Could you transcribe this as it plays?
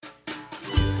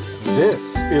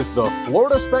This is the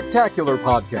Florida Spectacular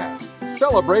Podcast,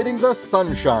 celebrating the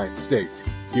Sunshine State.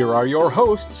 Here are your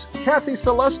hosts, Kathy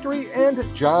Salustri and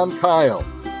John Kyle.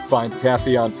 Find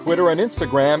Kathy on Twitter and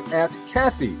Instagram at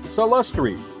Kathy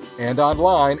Salustri and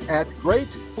online at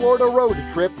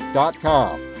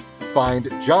GreatFloridaRoadTrip.com.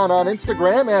 Find John on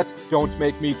Instagram at Don't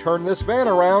Make Me Turn This Van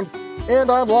Around and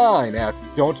online at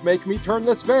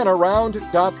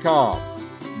Don'tMakeMeTurnThisVanAround.com.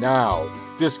 Now,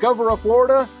 discover a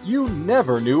Florida you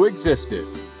never knew existed.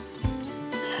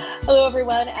 Hello,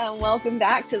 everyone, and welcome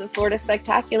back to the Florida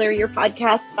Spectacular, your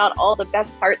podcast about all the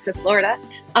best parts of Florida.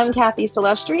 I'm Kathy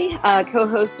Salustri,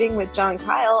 co-hosting with John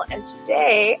Kyle, and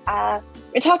today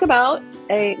we talk about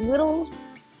a little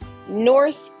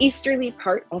northeasterly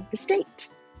part of the state.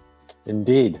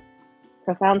 Indeed.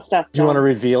 Profound stuff. Do you want to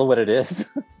reveal what it is?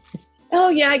 Oh,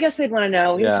 yeah, I guess they'd want to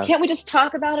know. Yeah. Can't we just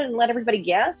talk about it and let everybody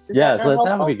guess? Yeah, that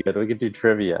would be good. We could do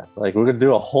trivia. Like, we're going to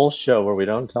do a whole show where we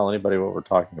don't tell anybody what we're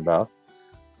talking about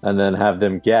and then have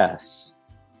them guess.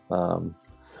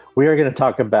 We are going to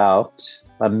talk about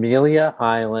Amelia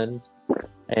Island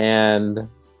and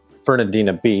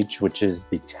Fernandina Beach, which is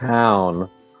the town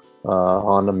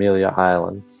on Amelia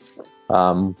Island.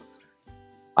 I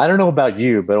don't know about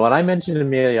you, but when I mention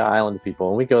Amelia Island to people,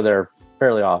 and we go there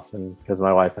fairly often because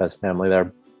my wife has family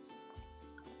there,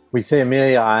 we say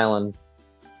Amelia Island,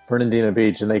 Fernandina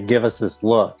Beach, and they give us this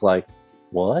look like,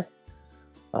 what?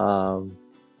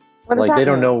 Like they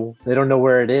don't know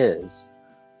where it is.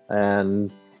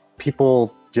 And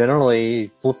people generally,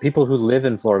 people who live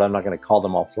in Florida, I'm not going to call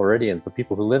them all Floridians, but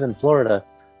people who live in Florida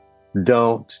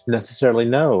don't necessarily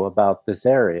know about this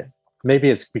area. Maybe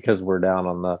it's because we're down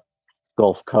on the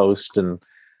Gulf Coast and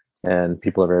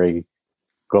people are very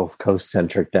Gulf Coast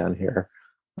centric down here.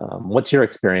 What's your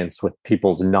experience with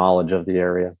people's knowledge of the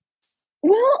area?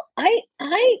 Well, I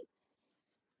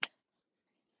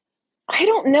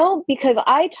don't know, because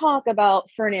I talk about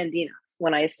Fernandina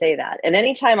when I say that. And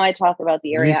anytime I talk about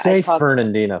the area, you say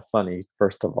Fernandina funny,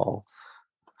 first of all,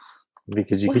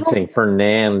 because you keep saying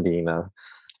Fernandina.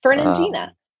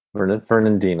 Fernandina.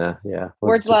 Fernandina, yeah.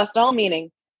 Words lost all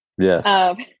meaning. Yes.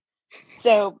 I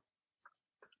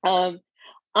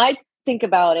think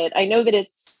about it. I know that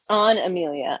it's on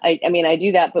Amelia. I mean, I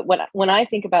do that. But when I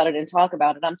think about it and talk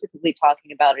about it, I'm typically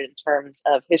talking about it in terms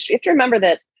of history. You have to remember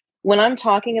that when I'm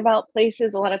talking about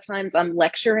places, a lot of times I'm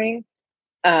lecturing,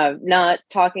 not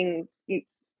talking.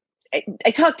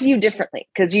 I talk to you differently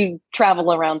because you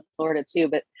travel around Florida too,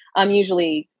 but I'm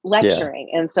usually lecturing.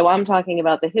 Yeah. And so I'm talking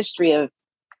about the history of,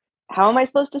 how am I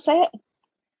supposed to say it?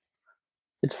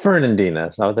 It's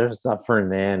Fernandina. So there's not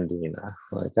Fernandina.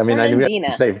 Like, I mean,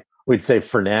 we'd say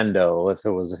Fernando if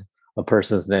it was a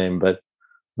person's name, but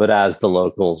as the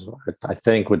locals, I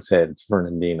think would say it's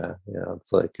Fernandina. You know,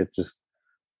 it's like, it just,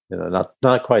 you know,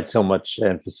 not quite so much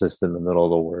emphasis in the middle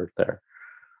of the word there.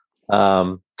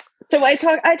 So I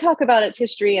talk about its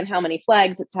history and how many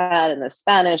flags it's had, and the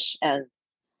Spanish and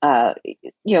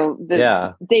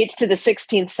dates to the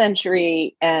 16th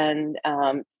century and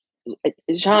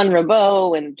Jean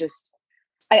Ribault, and just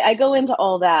I go into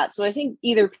all that. So I think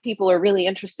either people are really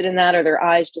interested in that or their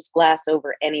eyes just glass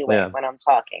over anyway when I'm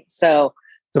talking. So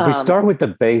if we start with the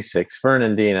basics,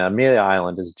 Fernandina, Amelia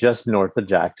Island is just north of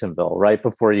Jacksonville, right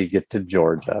before you get to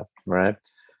Georgia, right?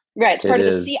 Right. It's part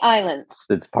of the Sea Islands.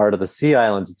 It's part of the Sea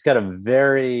Islands. It's got a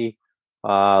very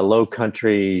low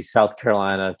country, South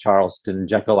Carolina, Charleston,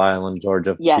 Jekyll Island,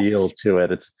 Georgia feel to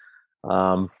it. It's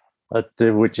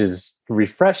which is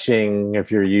refreshing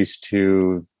if you're used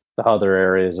to the other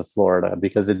areas of Florida,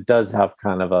 because it does have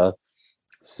kind of a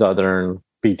southern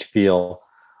beach feel.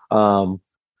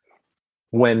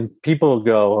 When people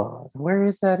go, where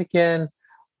is that again?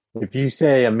 If you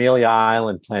say Amelia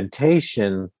Island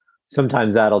Plantation,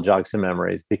 sometimes that'll jog some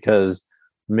memories, because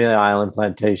Amelia Island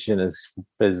Plantation is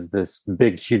this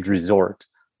big, huge resort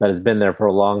that has been there for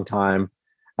a long time.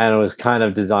 And it was kind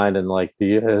of designed in like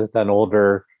an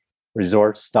older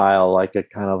resort style, like a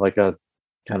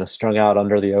kind of strung out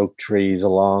under the oak trees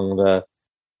along the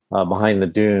behind the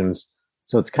dunes.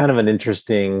 So it's kind of an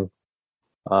interesting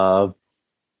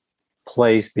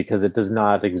place, because it does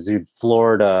not exude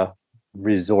Florida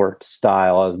resort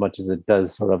style as much as it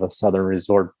does sort of a southern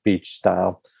resort beach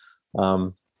style.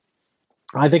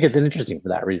 I think it's interesting for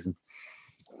that reason.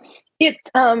 It's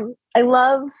I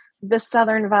love the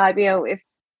southern vibe. You know, if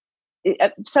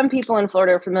some people in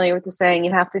Florida are familiar with the saying,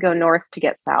 you have to go north to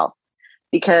get south,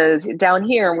 because down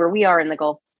here where we are in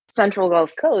the Central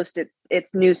Gulf Coast,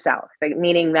 it's New South,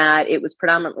 meaning that it was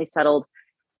predominantly settled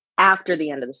after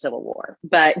the end of the Civil War.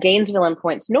 But Gainesville and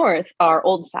Points North are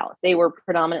Old South. They were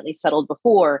predominantly settled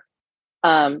before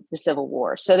the Civil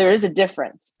War. So there is a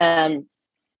difference.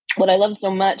 what I love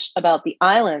so much about the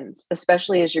islands,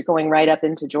 especially as you're going right up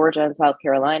into Georgia and South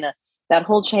Carolina, that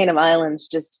whole chain of islands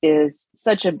just is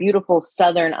such a beautiful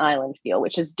southern island feel,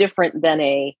 which is different than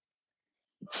a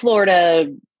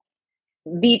Florida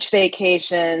beach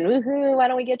vacation. Woohoo! Why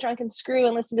don't we get drunk and screw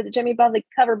and listen to the Jimmy Buffett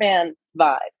cover band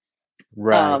vibe?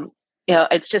 Right.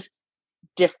 It's just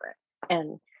different,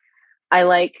 and I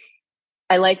like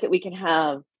that we can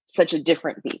have such a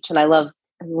different beach, and I love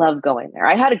going there.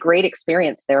 I had a great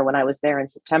experience there when I was there in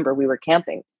September. We were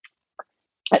camping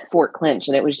at Fort Clinch,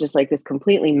 and it was just like this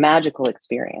completely magical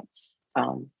experience.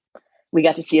 We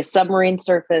got to see a submarine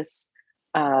surface.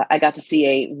 I got to see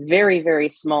a very, very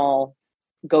small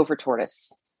gopher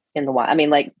tortoise in the wild. I mean,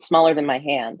 like smaller than my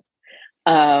hand.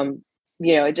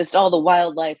 Just all the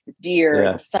wildlife, the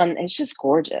deer, the sun. It's just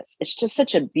gorgeous. It's just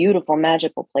such a beautiful,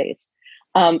 magical place.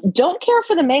 Don't care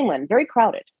for the mainland. Very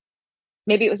crowded.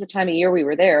 Maybe it was the time of year we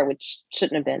were there, which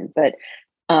shouldn't have been. But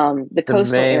the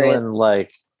coastal mainland, areas,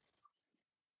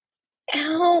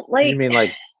 you mean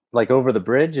like over the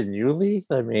bridge in Yulee?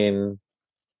 I mean,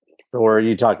 or are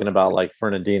you talking about like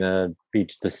Fernandina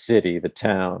Beach, the city, the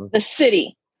town? The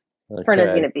city, okay.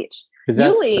 Fernandina Beach. Because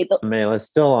Yulee, it's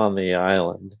still on the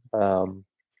island.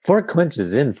 Fort Clinch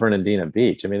is in Fernandina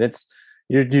Beach. I mean, it's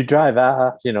you drive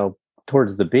out,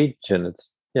 towards the beach, and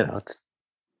it's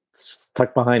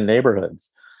tucked behind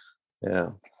neighborhoods.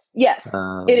 Yeah. Yes,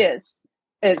 it is.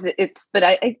 But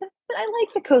I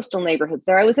like the coastal neighborhoods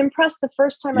there. I was impressed the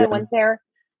first time I went there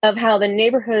of how the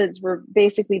neighborhoods were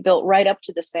basically built right up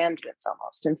to the sand dunes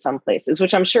almost in some places,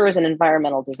 which I'm sure is an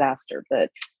environmental disaster. But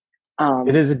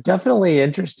it is definitely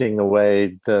interesting the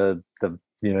way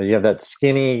you have that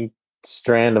skinny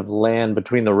strand of land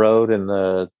between the road and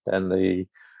the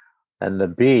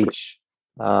beach,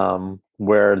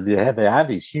 where they have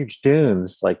these huge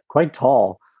dunes, like quite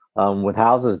tall, with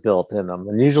houses built in them,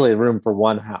 and usually room for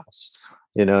one house.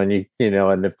 And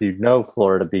if you know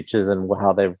Florida beaches and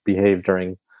how they behave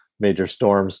during major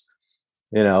storms,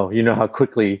 you know how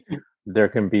quickly there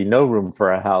can be no room for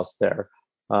a house there.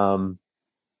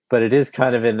 But it is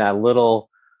kind of in that little,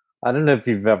 I don't know if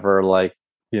you've ever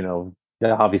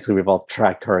obviously we've all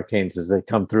tracked hurricanes as they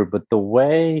come through, but the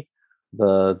way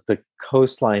the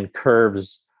coastline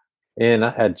curves in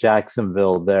at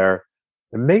Jacksonville there,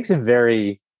 it makes it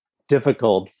very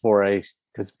difficult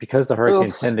because the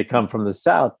hurricanes tend to come from the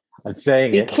south. I'm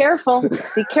saying Be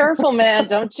careful, man.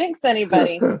 Don't jinx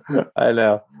anybody. I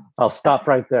know. I'll stop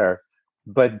right there.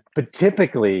 But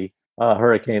typically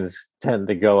hurricanes tend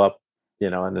to go up,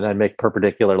 and then make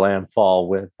perpendicular landfall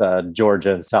with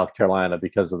Georgia and South Carolina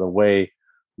because of the way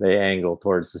they angle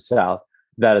towards the south.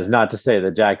 That is not to say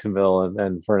that Jacksonville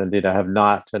and Fernandina have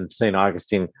not, and St.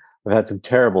 Augustine have had some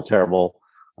terrible, terrible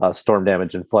storm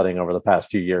damage and flooding over the past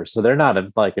few years. So they're not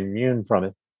immune from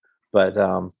it, but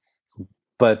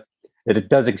it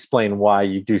does explain why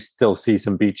you do still see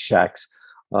some beach shacks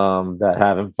that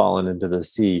haven't fallen into the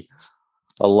sea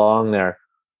along there.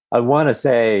 I want to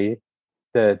say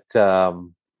that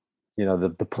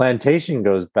the plantation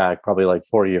goes back probably like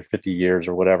 40 or 50 years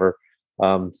or whatever.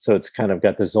 So it's kind of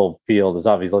got this old feel. There's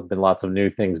obviously been lots of new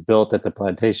things built at the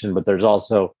plantation, but there's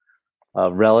also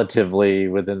relatively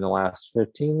within the last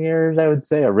 15 years, I would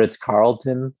say, a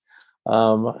Ritz-Carlton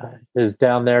is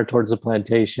down there towards the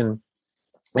plantation.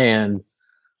 And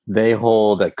they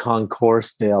hold a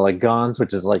Concours d'Elegance,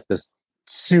 which is like this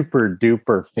super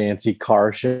duper fancy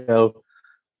car show.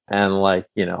 And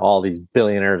all these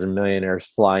billionaires and millionaires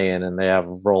fly in, and they have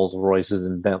Rolls Royces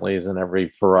and Bentleys and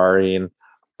every Ferrari and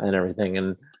everything.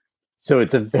 And so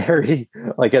it's a very,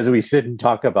 as we sit and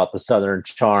talk about the southern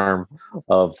charm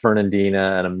of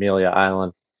Fernandina and Amelia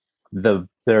Island,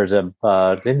 there's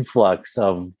a influx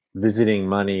of visiting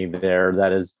money there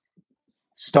that is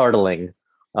startling,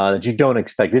 that you don't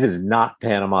expect. It is not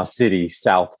Panama City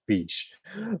South Beach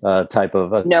type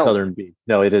of southern beach.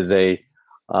 No, it is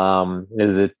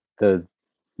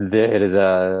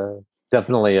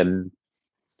definitely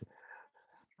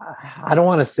I don't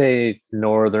want to say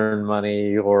northern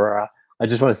money, or I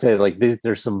just want to say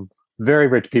there's some very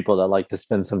rich people that like to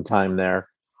spend some time there.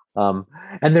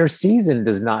 And their season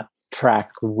does not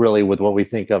track really with what we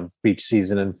think of beach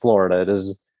season in Florida.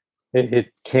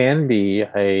 It can be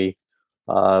a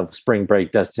spring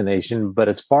break destination, but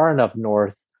it's far enough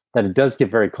north that it does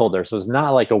get very cold there. So it's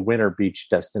not like a winter beach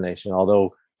destination,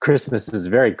 although Christmas is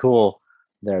very cool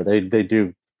there. They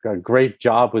do a great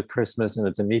job with Christmas, and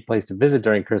it's a neat place to visit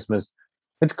during Christmas.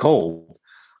 It's cold.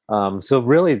 So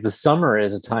really the summer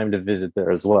is a time to visit there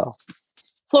as well.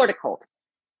 Florida cold.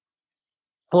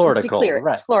 Florida cold, clear,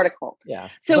 right. It's Florida cold. Yeah.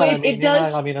 So it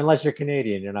does. Unless you're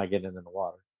Canadian, you're not getting in the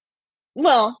water.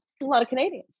 Well, A lot of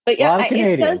Canadians, but A lot yeah, of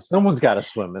Canadians. it does. Someone's got to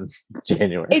swim in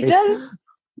January. It does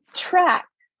track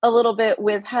a little bit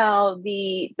with how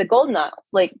the Golden Isles,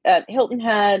 like Hilton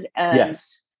Head and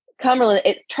Yes. Cumberland,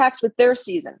 it tracks with their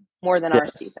season more than our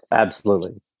Yes, season.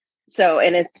 absolutely. So,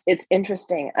 and it's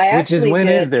interesting. When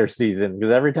is their season?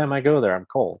 Because every time I go there, I'm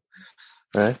cold.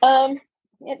 Right.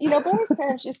 Blair's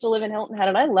parents used to live in Hilton Head,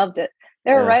 and I loved it.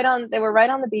 They were right on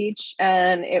the beach,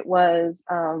 and it was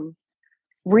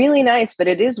really nice. But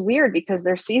it is weird because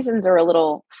their seasons are a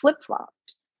little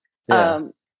flip-flopped. Yeah.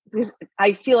 Because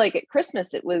I feel like at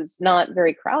Christmas it was not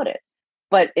very crowded,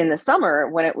 but in the summer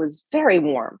when it was very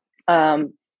warm,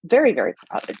 very, very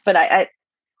crowded. But I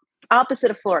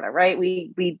opposite of Florida, right?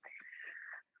 We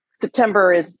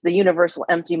September is the universal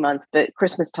empty month, but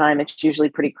Christmas time it's usually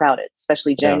pretty crowded,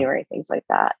 especially January, things like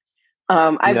that.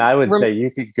 I would say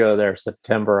you could go there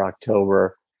September,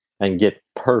 October, and get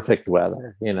perfect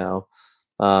weather.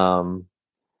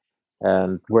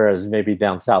 And whereas maybe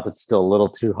down south it's still a little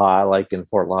too hot, like in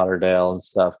Fort Lauderdale and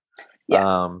stuff.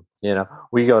 Yeah.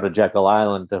 We go to Jekyll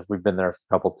Island. We've been there a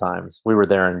couple times. We were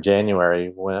there in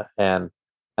January and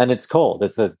it's cold.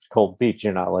 It's a cold beach.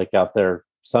 You're not like out there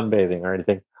sunbathing or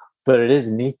anything, but it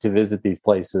is neat to visit these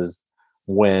places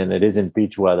when it isn't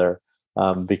beach weather,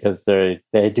 because they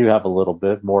do have a little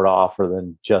bit more to offer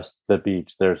than just the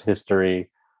beach. There's history,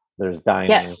 there's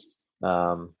dining. Yes.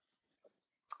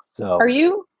 So are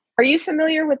you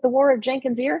familiar with the War of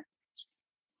Jenkins' Ear?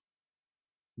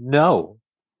 No,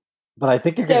 but I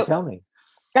think you're going to tell me.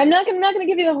 I'm not going to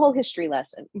give you the whole history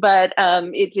lesson, but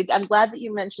I'm glad that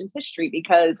you mentioned history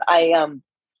because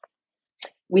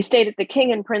we stayed at the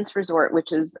King and Prince Resort,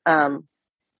 which is not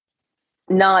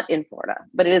in Florida,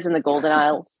 but it is in the Golden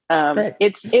Isles.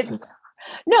 It's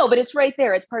no, but it's right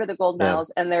there. It's part of the Golden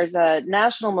Isles, and there's a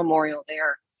national memorial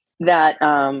there that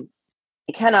I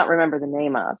cannot remember the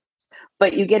name of.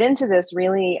 But you get into this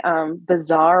really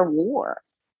bizarre war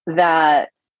that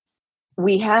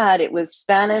we had. It was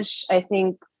Spanish, I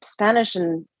think, Spanish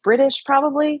and British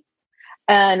probably.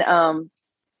 And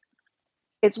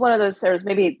it's one of those, there's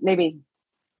maybe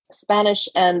Spanish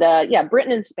and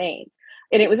Britain and Spain.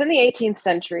 And it was in the 18th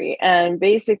century. And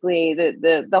basically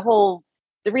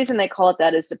the reason they call it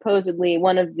that is supposedly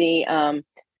one of the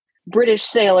British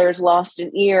sailors lost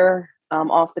an ear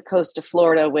off the coast of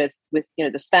Florida with the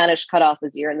Spanish cut off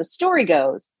his ear. And the story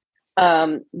goes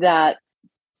that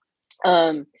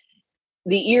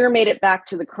the ear made it back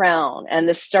to the crown, and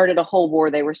this started a whole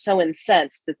war. They were so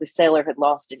incensed that the sailor had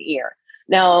lost an ear.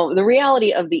 Now, the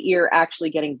reality of the ear actually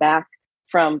getting back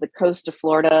from the coast of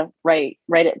Florida, right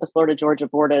at the Florida-Georgia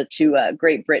border to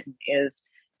Great Britain is,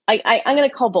 I'm going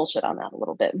to call bullshit on that a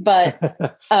little bit, but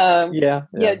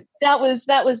that was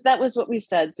what we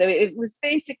said. So it was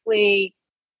basically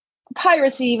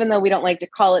piracy, even though we don't like to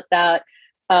call it that.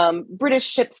 British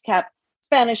ships kept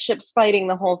Spanish ships fighting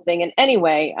the whole thing, and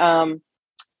anyway,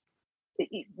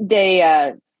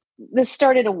 this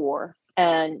started a war,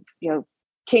 and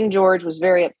King George was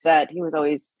very upset. He was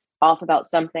always off about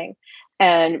something,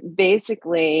 and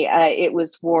basically, it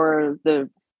was for the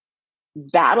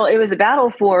battle. It was a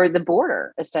battle for the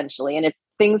border, essentially. And if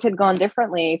things had gone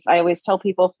differently, I always tell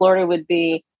people Florida would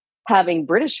be having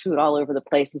British food all over the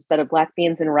place instead of black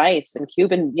beans and rice and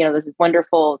Cuban, this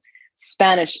wonderful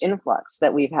Spanish influx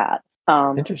that we've had.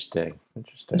 Interesting.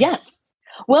 Yes.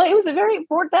 Well, it was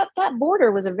that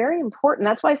border was a very important.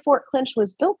 That's why Fort Clinch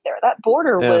was built there. That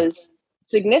border was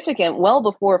significant well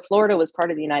before Florida was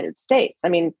part of the United States. I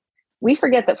mean, we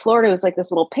forget that Florida was like this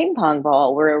little ping pong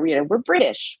ball where, we're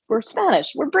British, we're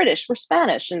Spanish, we're British, we're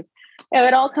Spanish. And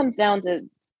it all comes down to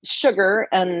sugar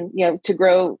and, to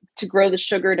grow the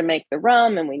sugar to make the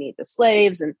rum. And we need the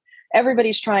slaves, and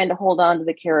everybody's trying to hold on to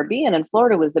the Caribbean. And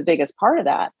Florida was the biggest part of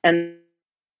that. And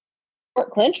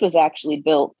Fort Clinch was actually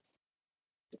built,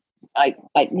 it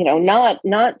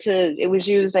was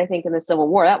used, I think, in the Civil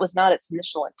War. That was not its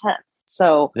initial intent.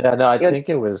 So I think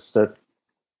it was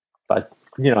but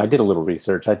I did a little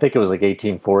research. I think it was like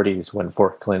 1840s when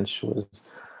Fort Clinch was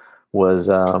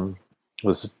the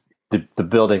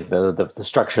building, the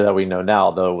structure that we know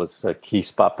now, though, was a key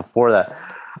spot before that.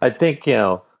 I think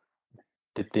the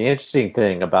interesting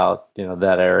thing about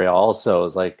that area also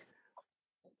is like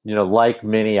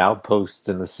many outposts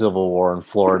in the Civil War in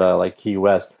Florida, like Key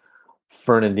West,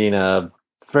 Fernandina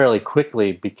fairly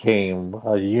quickly became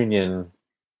a Union.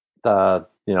 The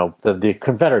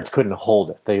Confederates couldn't hold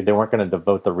it. They weren't going to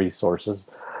devote the resources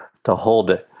to hold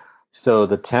it. So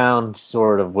the town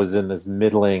sort of was in this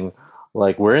middling,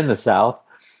 like, we're in the South,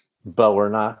 but we're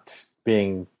not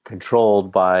being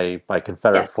controlled by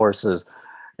Confederate forces.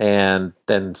 And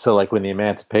then, so like when the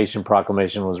Emancipation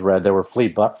Proclamation was read, there were free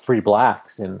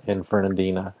blacks in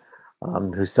Fernandina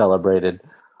who celebrated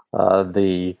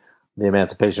the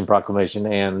Emancipation Proclamation,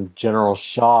 and General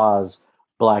Shaw's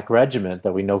Black Regiment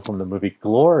that we know from the movie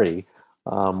Glory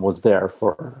was there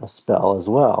for a spell as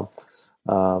well.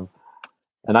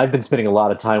 And I've been spending a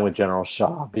lot of time with General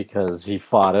Shaw because he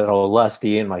fought at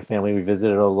Olustee, and my family, we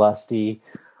visited Olustee.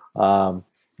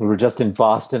 We were just in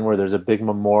Boston where there's a big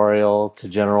memorial to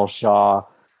General Shaw,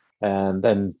 and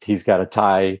then he's got a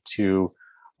tie to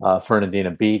Fernandina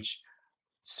Beach.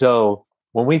 So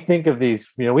when we think of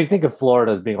these, we think of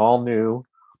Florida as being all new,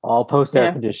 all post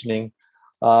air conditioning.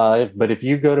 But if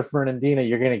you go to Fernandina,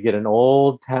 you're going to get an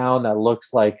old town that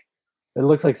looks like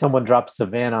someone dropped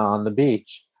Savannah on the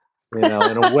beach, in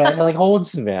a way, like old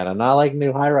Savannah, not like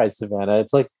new high-rise Savannah.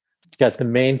 It's like, it's got the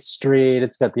main street,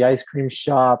 it's got the ice cream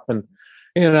shop, and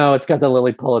it's got the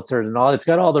Lily Pulitzers and all. It's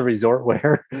got all the resort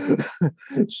wear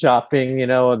shopping,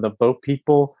 and the boat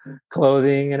people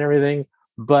clothing and everything.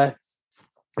 But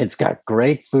it's got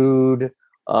great food,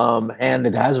 and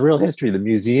it has real history. The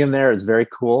museum there is very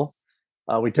cool.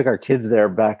 We took our kids there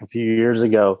back a few years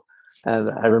ago, and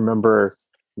I remember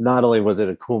not only was it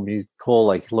a cool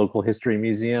like local history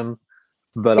museum,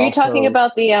 but are you talking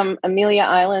about the Amelia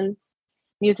Island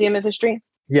Museum of History?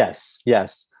 Yes.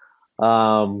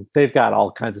 They've got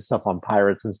all kinds of stuff on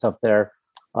pirates and stuff there,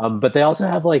 but they also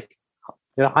have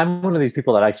I'm one of these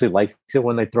people that actually likes it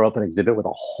when they throw up an exhibit with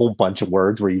a whole bunch of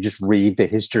words where you just read the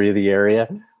history of the area,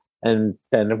 and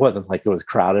it wasn't like it was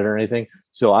crowded or anything,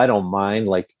 so I don't mind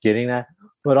getting that.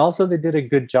 But also they did a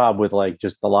good job with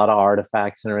just a lot of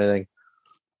artifacts and everything.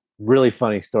 Really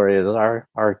funny story is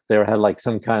they had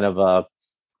some kind of a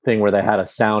thing where they had a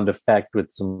sound effect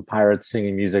with some pirates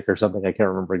singing music or something. I can't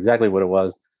remember exactly what it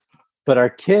was, but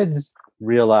our kids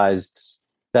realized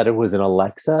that it was an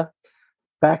Alexa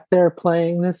back there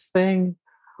playing this thing.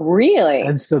 Really?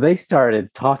 And so they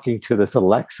started talking to this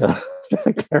Alexa.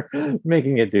 They're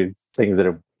making it do things that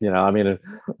are,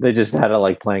 they just had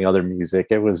it playing other music.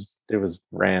 It was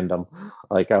random.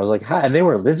 I was like, hi. And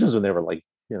this was when they were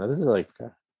this is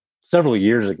several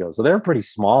years ago. So they were pretty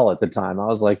small at the time. I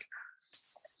was like,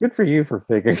 good for you for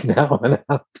figuring that one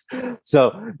out.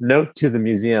 So note to the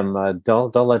museum,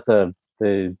 don't let the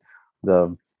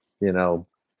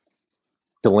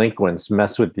delinquents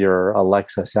mess with your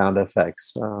Alexa sound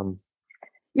effects.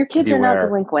 Your kids are not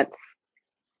delinquents.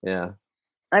 Yeah.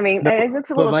 I mean, it's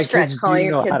a little stretch calling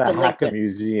your kids delinquents. Hack a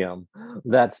museum.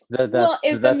 That's well,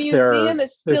 if the museum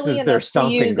is silly enough to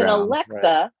use an Alexa,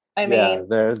 right? I mean,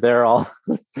 they're all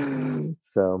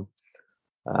so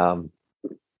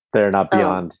they're not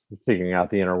beyond figuring out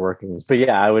the inner workings. But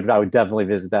yeah, I would definitely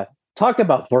visit that. Talk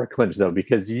about Fort Clinch though,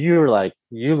 because you're I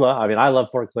love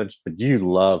Fort Clinch, but you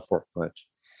love Fort Clinch.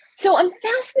 So I'm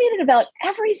fascinated about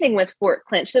everything with Fort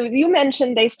Clinch. So you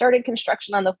mentioned they started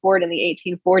construction on the fort in the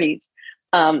 1840s.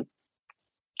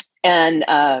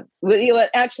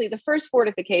 Actually the first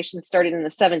fortification started in the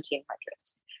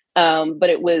 1700s. But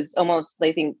it was almost,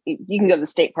 I think you can go to the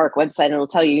State Park website and it'll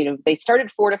tell you, they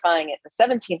started fortifying it in the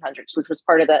 1700s, which was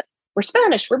part of the we're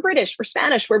Spanish, we're British, we're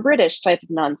Spanish, we're British type of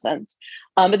nonsense.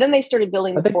 But then they started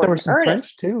building the fort. There were some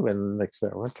French too in mix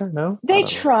there, weren't there? No, they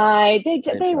tried. They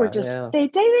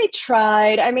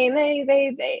tried. I mean,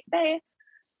 they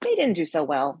didn't do so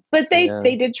well, but they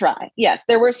did try. Yes,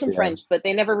 there were some French, but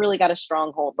they never really got a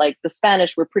stronghold. Like the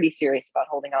Spanish were pretty serious about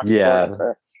holding on to it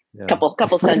for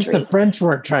couple centuries. The French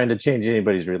weren't trying to change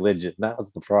anybody's religion. That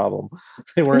was the problem.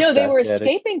 They were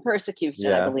escaping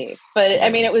persecution, I believe. But I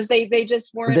mean, it was they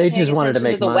just weren't. They just wanted to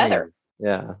make the money. Weather.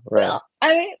 Yeah, right. Well,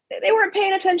 I mean, they weren't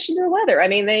paying attention to the weather. I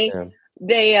mean,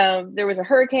 there was a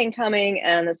hurricane coming,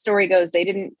 and the story goes they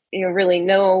didn't really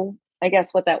know, I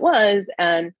guess, what that was,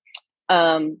 and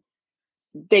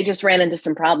they just ran into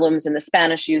some problems, and the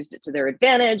Spanish used it to their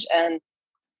advantage. And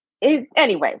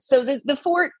anyway, so the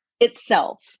fort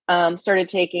itself started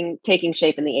taking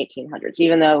shape in the 1800s,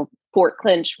 even though Fort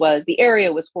Clinch the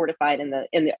area was fortified in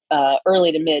the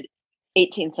early to mid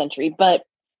 18th century. But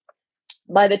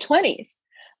by the 20s,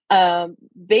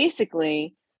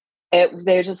 basically,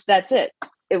 that's it.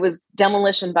 It was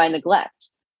demolition by neglect,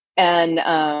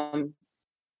 and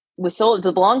was sold.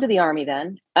 It belonged to the army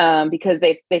then, because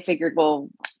they figured, well,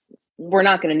 we're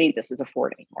not going to need this as a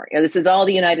fort anymore. This is all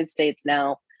the United States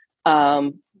now.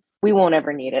 We won't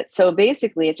ever need it. So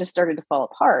basically it just started to fall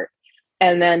apart.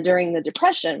 And then during the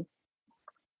Depression,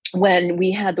 when we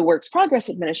had the Works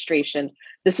Progress Administration,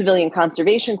 the Civilian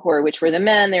Conservation Corps, which were the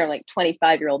men, they were like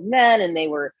 25-year-old men, and they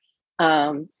were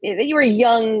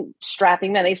young,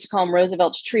 strapping men. They used to call them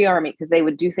Roosevelt's Tree Army because they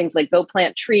would do things like go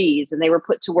plant trees, and they were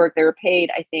put to work. They were paid,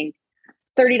 I think,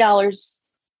 $30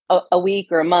 a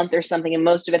week or a month or something, and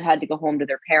most of it had to go home to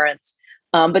their parents.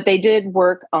 But they did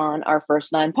work on our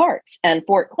first 9 parks and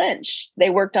Fort Clinch. They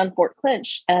worked on Fort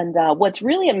Clinch. And what's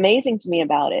really amazing to me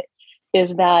about it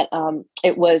is that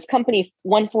it was company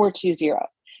 1420.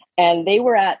 And they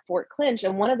were at Fort Clinch.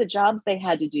 And one of the jobs they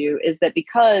had to do is that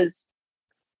because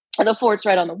the fort's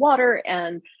right on the water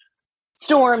and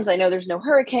storms, I know there's no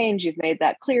hurricanes. You've made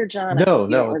that clear, John. No, I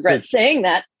don't regret saying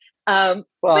that. Well,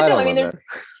 but no, I mean,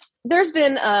 there's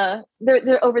been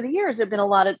there over the years, there've been a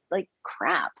lot of like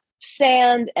crap,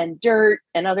 sand and dirt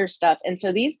and other stuff. And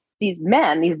so these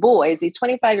men, these boys, these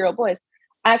 25-year-old boys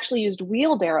actually used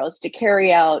wheelbarrows to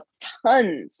carry out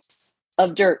tons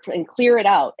of dirt and clear it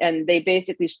out. And they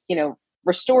basically,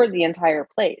 restored the entire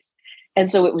place. And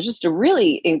so it was just a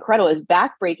really incredible, it was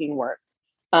backbreaking work.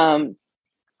 And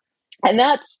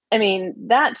that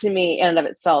to me, in and of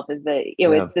itself, is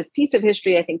it's this piece of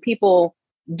history I think people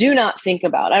do not think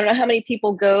about. I don't know how many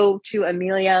people go to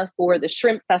Amelia for the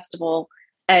Shrimp Festival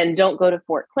and don't go to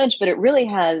Fort Clinch, but it really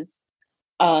has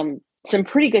some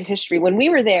pretty good history. When we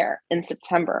were there in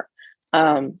September, we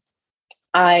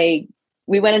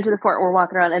went into the fort and we're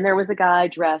walking around, and there was a guy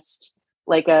dressed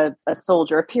like a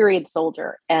soldier, a period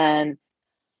soldier. And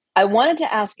I wanted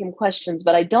to ask him questions,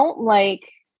 but I don't like,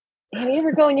 you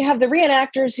ever go and you have the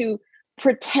reenactors who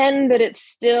pretend that it's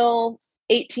still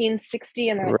 1860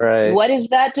 and they're like, right. What is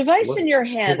that device in your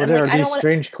hand? What are these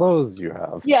strange clothes you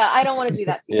have? Yeah, I don't want to do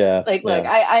that. Yeah. Like, look,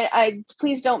 I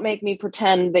please don't make me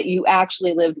pretend that you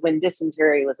actually lived when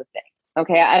dysentery was a thing.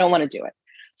 Okay, I don't want to do it.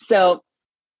 So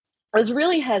I was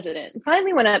really hesitant.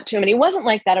 Finally went up to him and he wasn't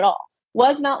like that at all.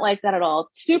 Was not like that at all.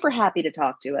 Super happy to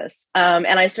talk to us. And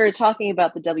I started talking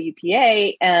about the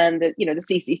WPA and the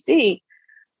CCC.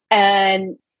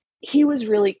 And he was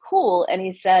really cool. And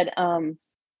he said,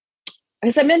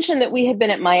 because I mentioned that we had been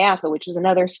at Myakka, which was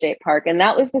another state park. And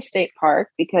that was the state park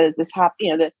because this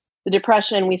happened, the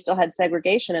Depression, we still had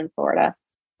segregation in Florida.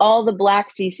 All the Black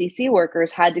CCC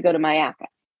workers had to go to Myakka.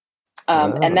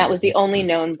 And that was the only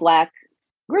known Black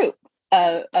group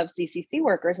of CCC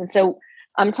workers. And so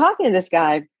I'm talking to this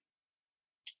guy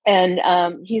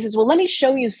and he says, well, let me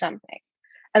show you something.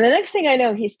 And the next thing I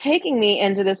know, he's taking me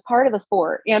into this part of the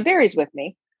fort. Barry's with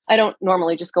me. I don't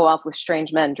normally just go off with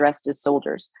strange men dressed as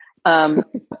soldiers.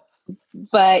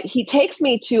 But he takes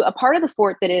me to a part of the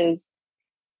fort that is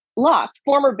locked,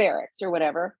 former barracks or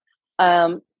whatever.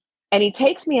 And he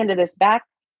takes me into this back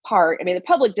part. The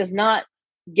public does not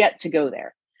get to go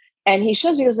there. And he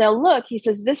shows me, he goes, now look, he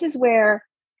says, this is where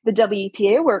the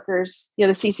WPA workers, the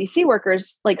CCC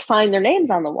workers, like signed their names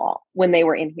on the wall when they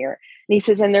were in here. And he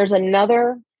says, and there's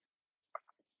another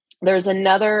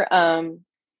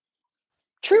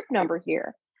troop number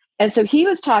here. And so he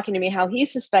was talking to me how he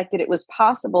suspected it was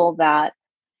possible that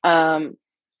there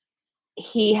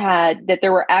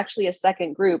were actually a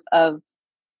second group of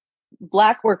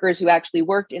Black workers who actually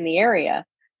worked in the area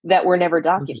that were never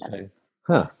documented.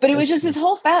 Huh. But it was just this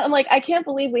whole I'm like, I can't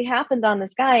believe we happened on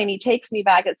this guy. And he takes me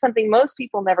back. It's something most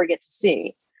people never get to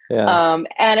see. Yeah.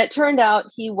 And it turned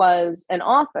out he was an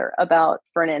author about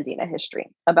Fernandina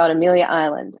history, about Amelia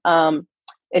Island.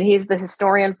 And he's the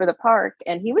historian for the park.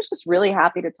 And he was just really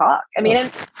happy to talk.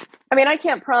 I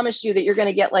can't promise you that you're going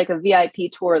to get like a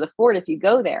VIP tour of the fort if you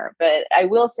go there. But I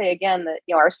will say again that,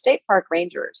 our state park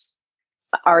rangers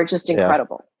are just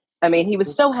incredible. He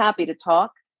was so happy to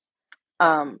talk.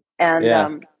 A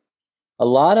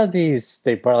lot of these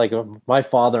state parks, like my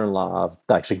father-in-law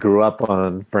actually grew up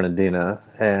on Fernandina,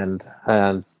 and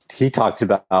he talks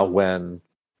about when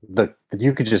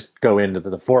you could just go into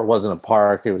the fort wasn't a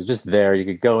park; it was just there. You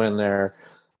could go in there.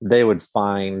 They would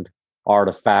find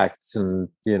artifacts, and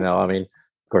of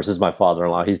course, this is my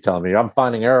father-in-law. He's telling me I'm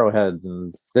finding arrowheads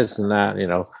and this and that.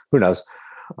 Who knows?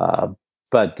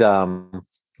 But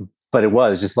it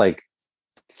was just like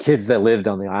kids that lived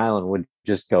on the island would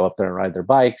just go up there and ride their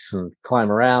bikes and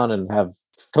climb around and have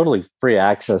totally free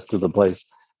access to the place.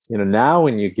 Now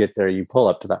when you get there, you pull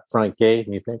up to that front gate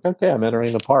and you think, okay, I'm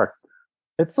entering the park.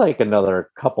 It's like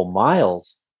another couple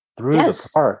miles through the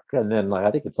park. And then I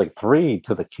think it's like 3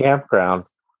 to the campground.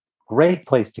 Great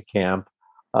place to camp.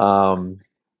 And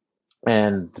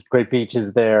great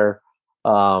beaches there.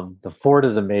 The fort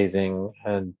is amazing.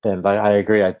 And I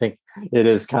agree. I think it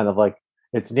is kind of like,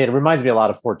 it's neat. It reminds me a lot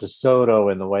of Fort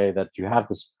DeSoto in the way that you have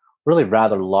this really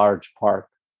rather large park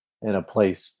in a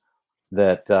place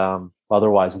that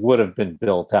otherwise would have been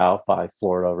built out by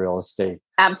Florida real estate.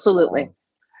 Absolutely.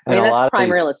 That's prime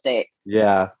real estate.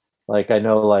 Yeah. Like I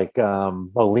know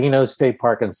Molino State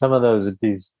Park and some of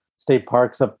these state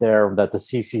parks up there that the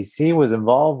CCC was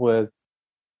involved with.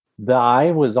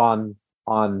 I was on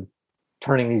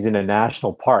turning these into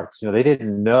national parks. They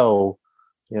didn't know,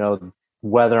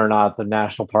 whether or not the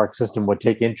national park system would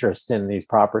take interest in these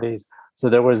properties. So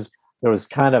there was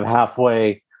kind of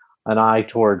halfway an eye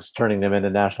towards turning them into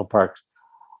national parks.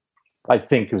 I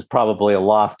think it was probably a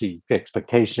lofty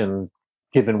expectation,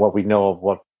 given what we know of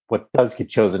what does get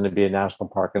chosen to be a national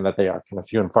park, and that they are kind of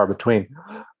few and far between.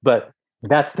 But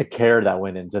that's the care that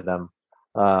went into them.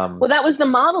 Well, that was the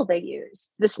model they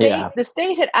used. The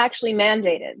state had actually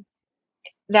mandated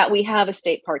that we have a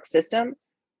state park system,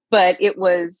 but it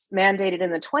was mandated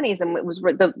in the 1920s, and it was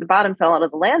the bottom fell out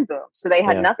of the land boom. So they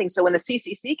had nothing. So when the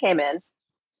CCC came in,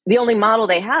 the only model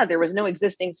they had, there was no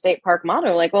existing state park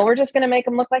model. Like, well, we're just going to make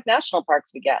them look like national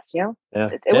parks, we guess. It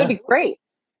would be great.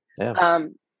 Yeah.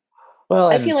 Well,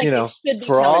 I feel like it should be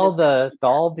for all the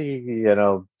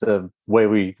the way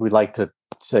we like to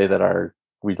say that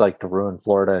we'd like to ruin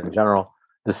Florida in general.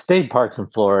 The state parks in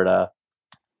Florida,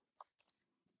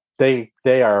 they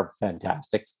are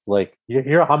fantastic. Like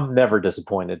I'm never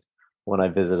disappointed when I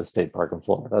visit a state park in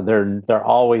Florida. They're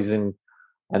always in,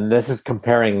 and this is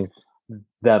comparing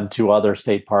them to other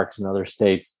state parks in other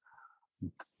states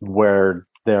where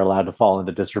they're allowed to fall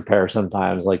into disrepair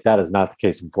sometimes. Like, that is not the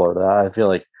case in Florida. I feel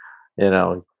like,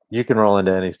 you can roll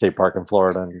into any state park in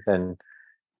Florida and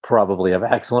probably have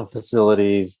excellent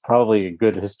facilities, probably a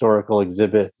good historical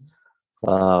exhibit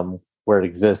where it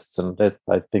exists. And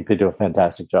I think they do a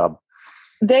fantastic job.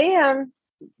 They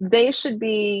should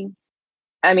be,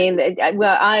 I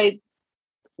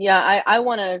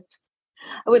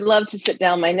would love to sit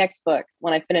down my next book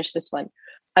when I finish this one.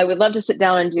 I would love to sit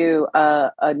down and do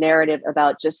a narrative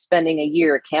about just spending a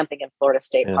year camping in Florida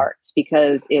state parks,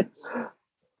 because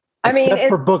Except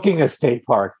for booking a state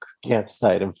park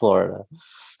campsite in Florida.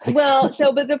 Well,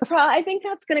 I think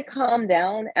that's going to calm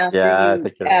down after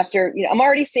I'm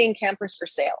already seeing campers for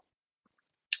sale.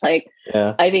 I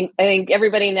think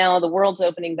everybody now, the world's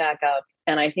opening back up,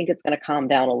 and I think it's going to calm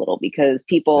down a little, because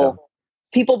people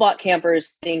bought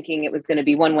campers thinking it was going to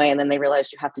be one way, and then they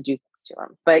realized you have to do things to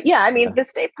them. But the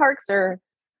state parks are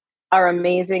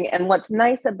amazing. And what's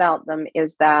nice about them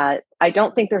is that I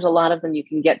don't think there's a lot of them you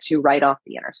can get to right off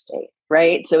the interstate,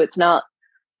 right? So it's not,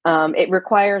 it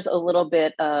requires a little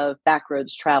bit of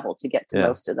backroads travel to get to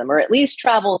most of them, or at least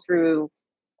travel through,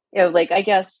 I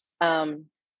guess, the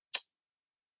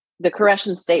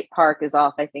Koreshan State Park is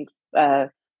off, I think,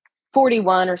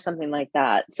 41 or something like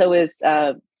that. So is,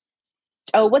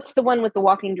 what's the one with the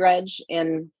walking dredge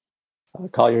in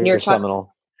Collier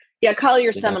Seminole? Yeah,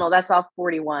 Collier Seminole. That's off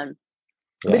 41.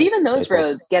 Yeah, but even those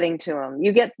roads, getting to them,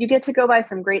 you get to go by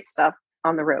some great stuff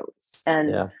on the roads,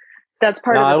 and that's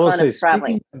part of the fun of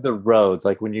traveling. Speaking of the roads,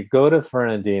 like when you go to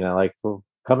Fernandina, like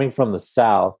coming from the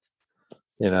south,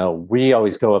 we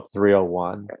always go up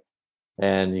 301,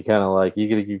 and you kind of like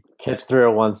you catch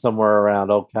 301 somewhere around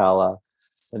Ocala,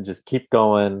 and just keep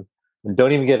going, and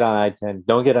don't even get on I-10,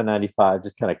 don't get on 95,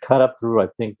 just kind of cut up through. I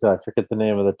forget the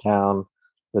name of the town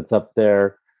that's up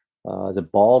there. Is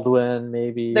it Baldwin?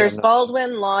 Maybe there's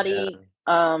Baldwin, Lottie,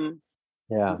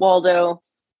 Waldo.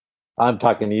 I'm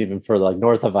talking even for like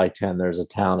north of I-10. There's a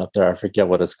town up there. I forget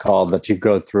what it's called, that you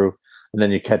go through, and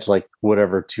then you catch like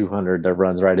whatever 200 that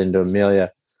runs right into Amelia.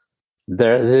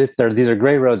 These are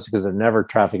great roads because they're never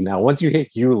traffic. Now, once you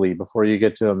hit Yulee, before you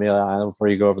get to Amelia Island, before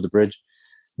you go over the bridge,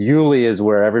 Yulee is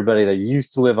where everybody that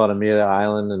used to live on Amelia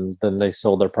Island and then they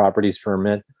sold their properties for a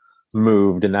mint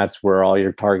moved, and that's where all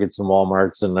your Targets and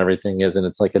Walmarts and everything is, and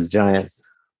it's like a giant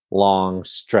long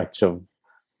stretch of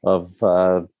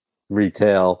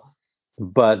retail.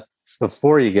 But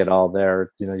before you get all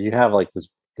there, you have like this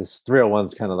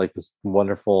 301's kind of like this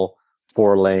wonderful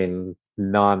 4-lane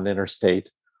non-interstate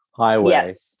highway.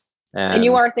 Yes, and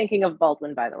you are thinking of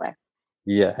Baldwin, by the way.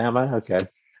 Yeah, am I? Okay.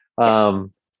 Yes.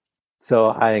 So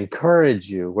I encourage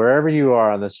you, wherever you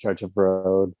are on this stretch of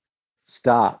road,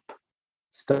 stop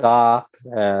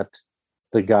at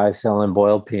the guy selling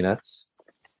boiled peanuts,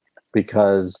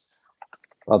 because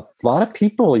a lot of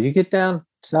people, you get down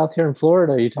south here in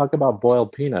Florida, you talk about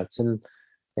boiled peanuts, and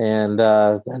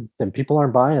people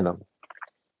aren't buying them,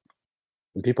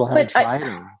 and people haven't tried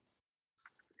them.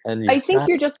 And I think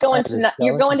you're just going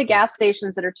to gas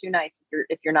stations that are too nice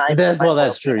if you're not. Well,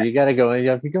 that's true. Peanuts. You got to go.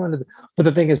 If you go into, but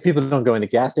the thing is, people don't go into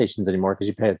gas stations anymore because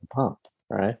you pay at the pump,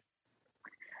 right?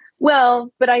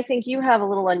 Well, but I think you have a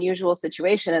little unusual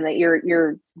situation in that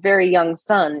your very young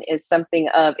son is something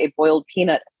of a boiled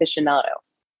peanut aficionado.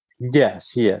 Yes,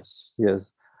 he is. He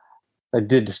is. I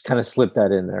did just kind of slip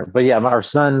that in there. But yeah, our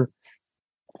son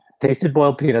tasted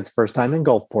boiled peanuts first time in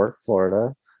Gulfport,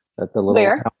 Florida, at the little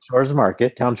Town Shores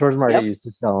Market. Town Shores Market used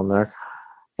to sell them there.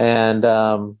 And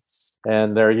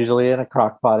and they're usually in a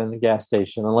crock pot in the gas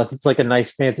station, unless it's like a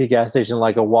nice fancy gas station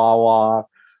like a Wawa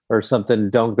or something.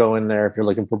 Don't go in there if you're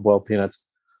looking for boiled peanuts.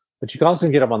 But you can also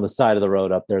get them on the side of the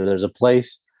road up there. There's a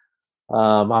place,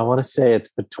 I want to say it's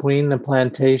between the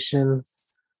plantation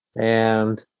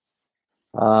and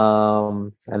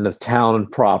the town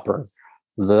proper,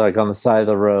 like on the side of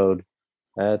the road.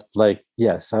 At like,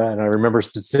 yes, and I remember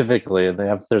specifically, and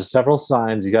there's several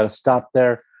signs. You got to stop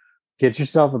there, get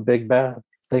yourself a big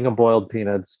thing of boiled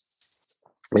peanuts.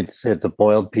 It's a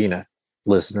boiled peanut.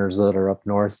 Listeners that are up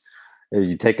north,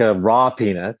 you take a raw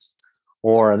peanut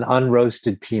or an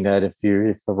unroasted peanut if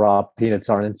the raw peanuts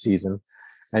aren't in season,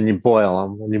 and you boil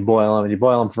them, and you boil them, and you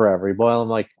boil them forever. You boil them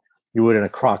like you would in a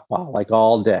crock pot, like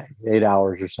all day, 8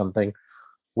 hours or something,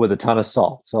 with a ton of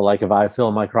salt. So like if I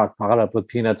fill my crock pot up with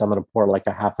peanuts, I'm going to pour like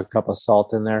a half a cup of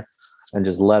salt in there and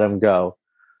just let them go.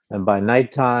 And by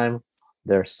nighttime,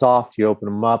 they're soft. You open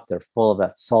them up, they're full of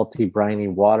that salty, briny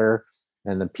water.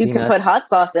 And the peanuts, you can put hot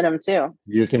sauce in them too.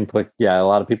 You can put, a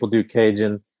lot of people do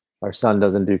Cajun. Our son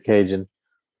doesn't do Cajun.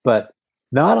 But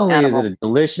not only is it a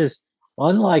delicious,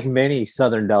 unlike many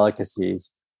Southern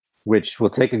delicacies, which will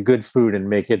take a good food and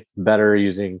make it better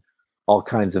using all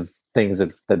kinds of things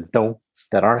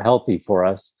that aren't healthy for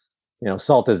us.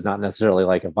 Salt is not necessarily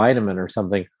like a vitamin or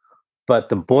something, but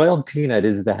the boiled peanut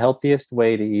is the healthiest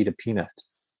way to eat a peanut.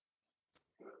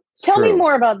 Tell me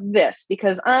more about this,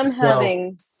 because I'm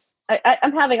having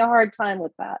a hard time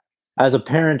with that. As a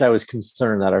parent, I was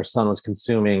concerned that our son was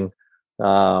consuming,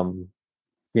 a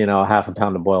half a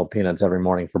pound of boiled peanuts every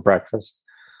morning for breakfast.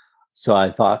 So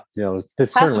I thought,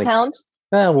 this half certainly a pound?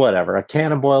 Whatever, a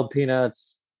can of boiled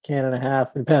peanuts, can and a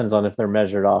half, depends on if they're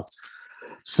measured off.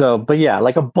 So, but yeah,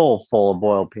 like a bowl full of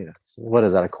boiled peanuts. What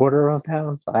is that, a quarter of a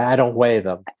pound? I don't weigh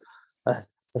them.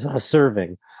 A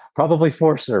serving, probably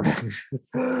 4 servings.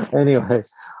 Anyway,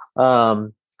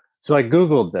 so I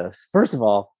Googled this. First of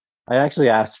all, I actually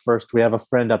asked first. We have a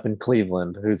friend up in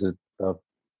Cleveland who's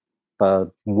a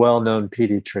well-known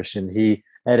pediatrician. He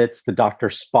edits the Dr.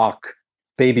 Spock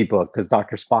baby book because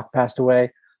Dr. Spock passed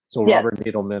away. So yes. Robert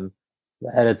Needleman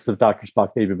edits the Dr.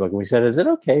 Spock baby book. And we said, is it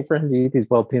okay for him to eat these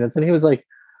boiled peanuts? And he was like,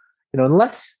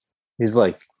 unless he's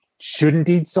like, shouldn't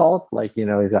eat salt, like, he's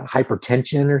got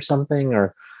hypertension or something,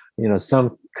 or,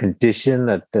 some condition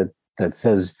that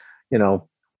says,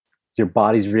 your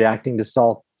body's reacting to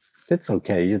salt, it's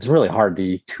okay. It's really hard to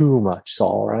eat too much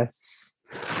salt, right?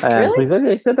 And really? So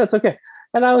he said that's okay.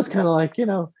 And I was kind of like,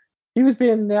 he was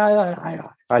being,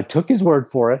 I took his word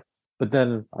for it, but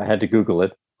then I had to Google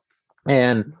it.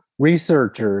 And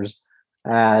researchers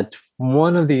at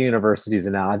one of the universities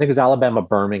now, I think it was Alabama,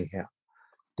 Birmingham,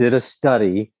 did a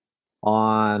study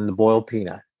on the boiled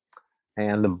peanut.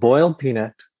 And the boiled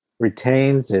peanut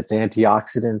retains its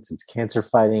antioxidants, its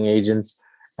cancer-fighting agents,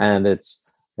 and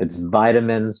its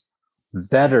vitamins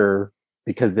better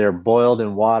because they're boiled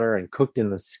in water and cooked in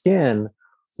the skin.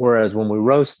 Whereas when we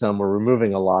roast them, we're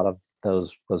removing a lot of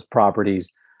those properties.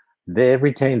 It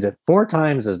retains it 4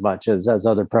 times as much as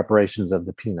other preparations of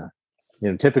the peanut.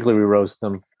 Typically we roast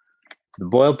them. The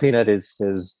boiled peanut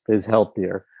is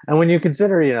healthier. And when you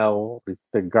consider,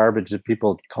 the garbage that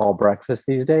people call breakfast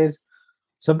these days,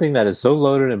 something that is so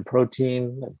loaded in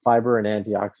protein, and fiber, and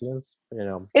antioxidants,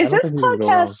 Is this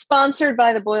podcast sponsored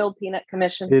by the Boiled Peanut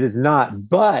Commission? It is not,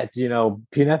 but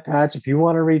Peanut Patch, if you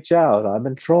want to reach out, I've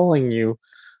been trolling you.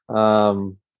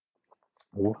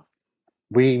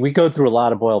 We go through a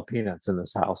lot of boiled peanuts in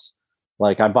this house.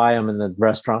 Like I buy them in the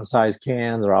restaurant size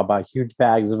cans, or I'll buy huge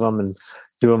bags of them and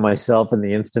do them myself in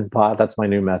the Instant Pot. That's my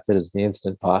new method, is the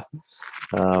Instant Pot.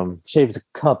 Shaves a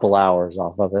couple hours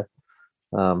off of it.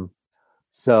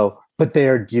 But they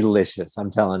are delicious, I'm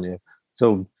telling you.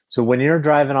 So when you're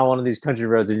driving on one of these country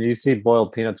roads and you see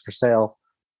boiled peanuts for sale,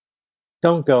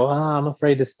 don't go, I'm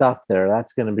afraid to stop there.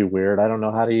 That's going to be weird. I don't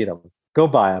know how to eat them. Go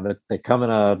buy them. They come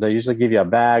in they usually give you a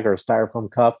bag or a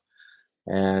styrofoam cup,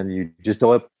 and you just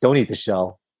don't eat the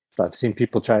shell. I've seen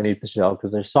people try and eat the shell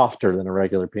because they're softer than a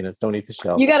regular peanut. Don't eat the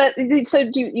shell. You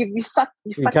suck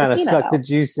kind of suck the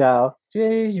juice out.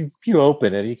 You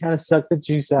open it, you kind of suck the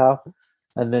juice out,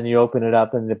 and then you open it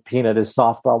up, and the peanut is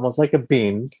soft, almost like a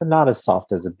bean, but not as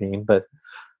soft as a bean, but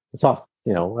soft,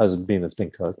 as a bean that's been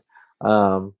cooked.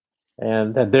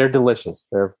 And they're delicious.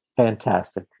 They're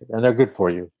fantastic, and they're good for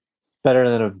you. Better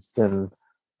than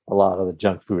a lot of the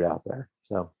junk food out there.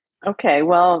 So okay,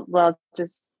 well,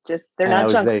 just they're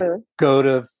not junk food. Go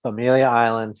to Amelia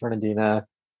Island, Fernandina,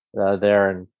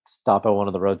 there, and stop at one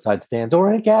of the roadside stands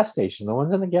or a gas station. The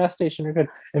ones in the gas station are good.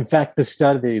 In fact, the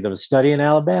study in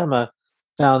Alabama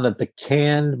found that the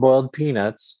canned boiled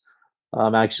peanuts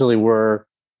actually were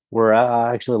were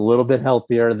actually a little bit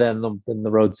healthier than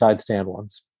the roadside stand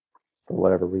ones for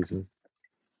whatever reason.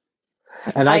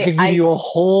 And I could give you a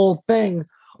whole thing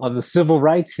on the civil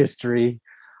rights history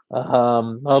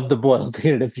of the boiled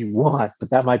peanut if you want, but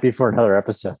that might be for another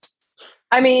episode.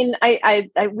 I mean,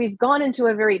 we've gone into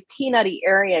a very peanutty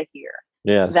area here.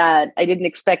 Yes. That I didn't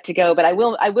expect to go, but I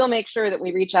will make sure that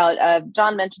we reach out.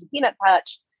 John mentioned Peanut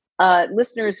Patch.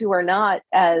 Listeners who are not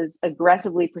as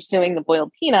aggressively pursuing the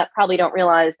boiled peanut probably don't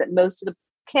realize that most of the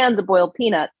cans of boiled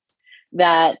peanuts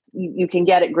that you can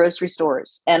get at grocery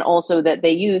stores, and also that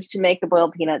they use to make the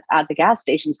boiled peanuts at the gas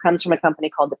stations, comes from a company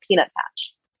called the Peanut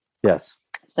Patch. Yes.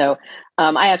 So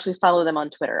I actually follow them on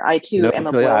Twitter. I too am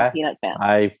a boiled peanut fan.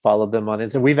 I followed them on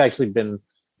Instagram. We've actually been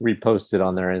reposted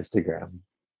on their Instagram.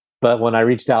 But when I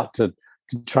reached out to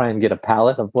try and get a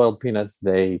pallet of boiled peanuts,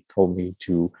 they told me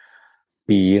to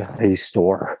be a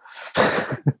store,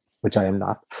 which I am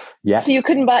not yet. So you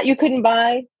couldn't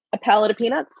buy a pallet of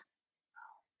peanuts?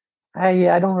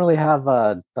 I don't really have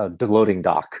a loading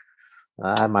dock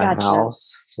at my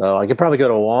house, so I could probably go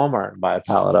to Walmart and buy a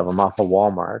pallet of them off of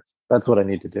Walmart. That's what I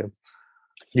need to do.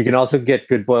 You can also get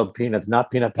good boiled peanuts, not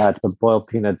Peanut Patch, but boiled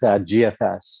peanuts at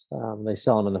GFS. They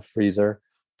sell them in the freezer.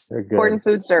 They're good. Gordon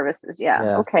Food Services,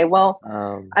 yeah. Okay, well,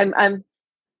 I'm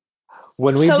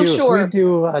when we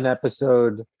do an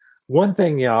episode. One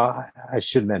thing, I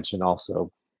should mention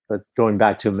also, but going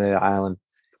back to Amelia Island,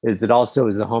 is it also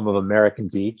is the home of American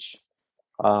Beach.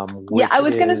 I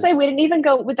was going to say we didn't even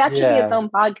go. That should be its own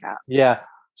podcast. Yeah,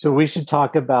 so we should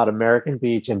talk about American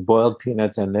Beach and boiled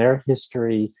peanuts and their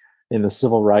history in the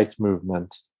civil rights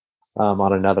movement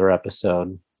on another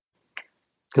episode.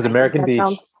 Because American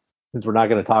Beach, since we're not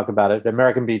going to talk about it,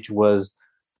 American Beach was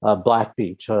a black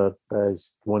beach.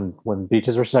 When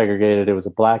beaches were segregated, it was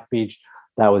a black beach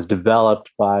that was developed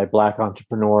by black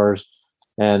entrepreneurs.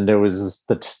 And it was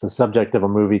the subject of a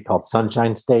movie called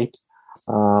Sunshine State,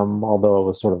 although it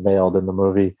was sort of veiled in the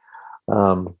movie.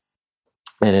 And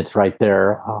it's right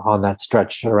there on that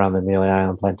stretch around the Amelia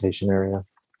Island Plantation area.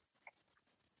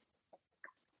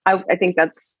 I think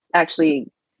that's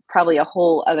actually probably a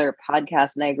whole other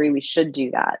podcast, and I agree we should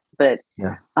do that. But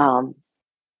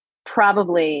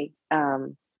probably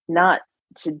not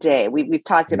today. We've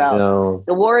talked about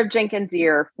the War of Jenkins'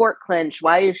 Ear, Fort Clinch,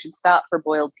 why you should stop for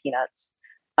boiled peanuts.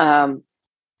 What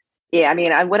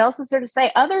else is there to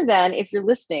say other than if you're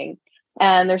listening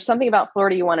and there's something about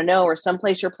Florida you want to know, or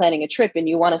someplace you're planning a trip and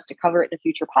you want us to cover it in a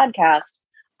future podcast,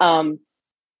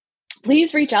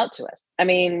 please reach out to us. I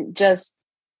mean, just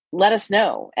let us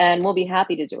know and we'll be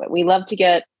happy to do it. We love to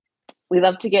get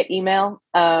email.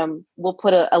 We'll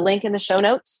put a link in the show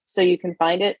notes so you can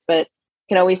find it, but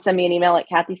you can always send me an email at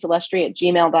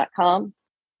kathycelestri@gmail.com.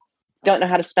 Don't know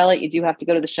how to spell it. You do have to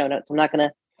go to the show notes. I'm not going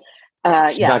to,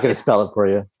 She's not going to spell it for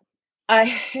you.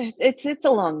 It's a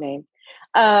long name.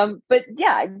 But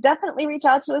yeah, definitely reach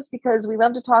out to us because we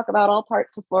love to talk about all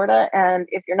parts of Florida. And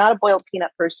if you're not a boiled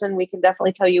peanut person, we can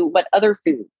definitely tell you what other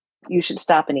food you should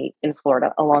stop and eat in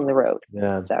Florida along the road.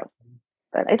 Yeah. So,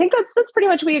 but I think that's pretty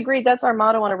much, we agreed. That's our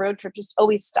motto on a road trip. Just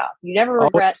always stop. You never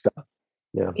regret.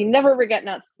 Yeah. You never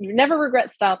regret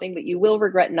stopping, but you will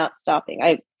regret not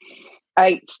stopping.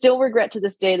 I still regret to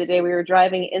this day, the day we were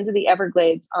driving into the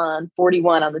Everglades on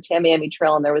 41 on the Tamiami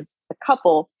Trail. And there was a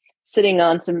couple sitting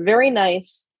on some very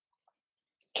nice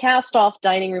cast off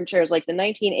dining room chairs, like the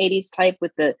 1980s type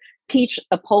with the peach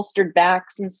upholstered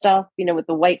backs and stuff, with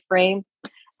the white frame.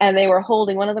 And they were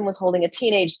one of them was holding a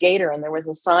teenage gator. And there was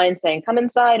a sign saying, come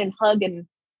inside and hug and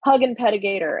pet a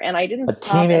gator. And I didn't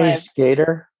stop. A teenage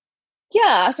gator?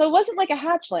 Yeah. So it wasn't like a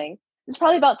hatchling. It was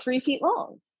probably about 3 to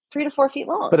 4 feet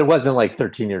long. But it wasn't like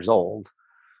 13 years old.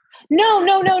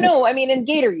 No. I mean, in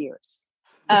gator years.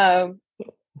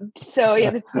 So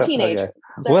yeah, it's a teenager. Okay.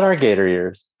 So, what are gator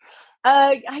years?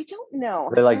 I don't know.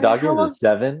 Are they like dog years is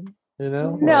 7?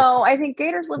 No, I think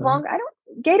gators live longer.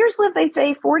 Gators live, they'd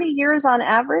say 40 years on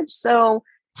average. So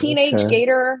teenage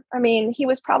gator, I mean, he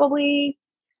was probably,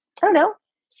 I don't know,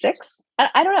 6.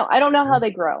 I don't know. I don't know how they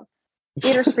grow.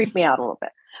 Gators freak me out a little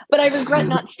bit. But I regret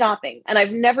not stopping, and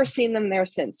I've never seen them there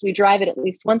since. We drive it at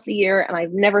least once a year, and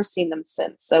I've never seen them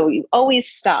since. So you always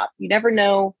stop. You never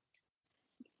know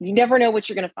what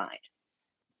you're going to find.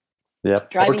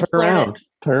 Yep. Driving Turn around.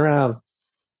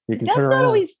 You can turn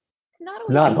around.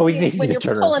 It's not always easy when you're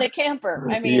pulling a camper.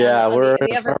 I mean, we're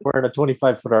in a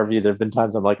 25-foot RV. There have been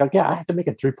times I'm like, okay, I have to make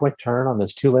a 3-point turn on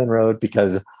this 2-lane road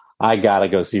because I gotta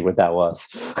go see what that was.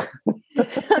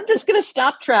 I'm just gonna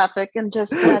stop traffic and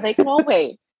just they can all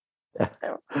wait.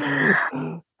 So.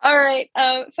 All right,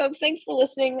 folks, thanks for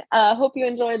listening. Hope you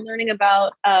enjoyed learning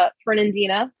about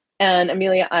Fernandina and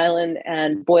Amelia Island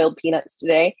and boiled peanuts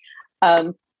today.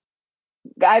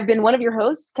 I've been one of your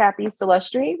hosts, Kathy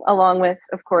Celestri, along with,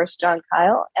 of course, John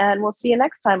Kyle, and we'll see you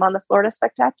next time on the Florida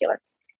Spectacular.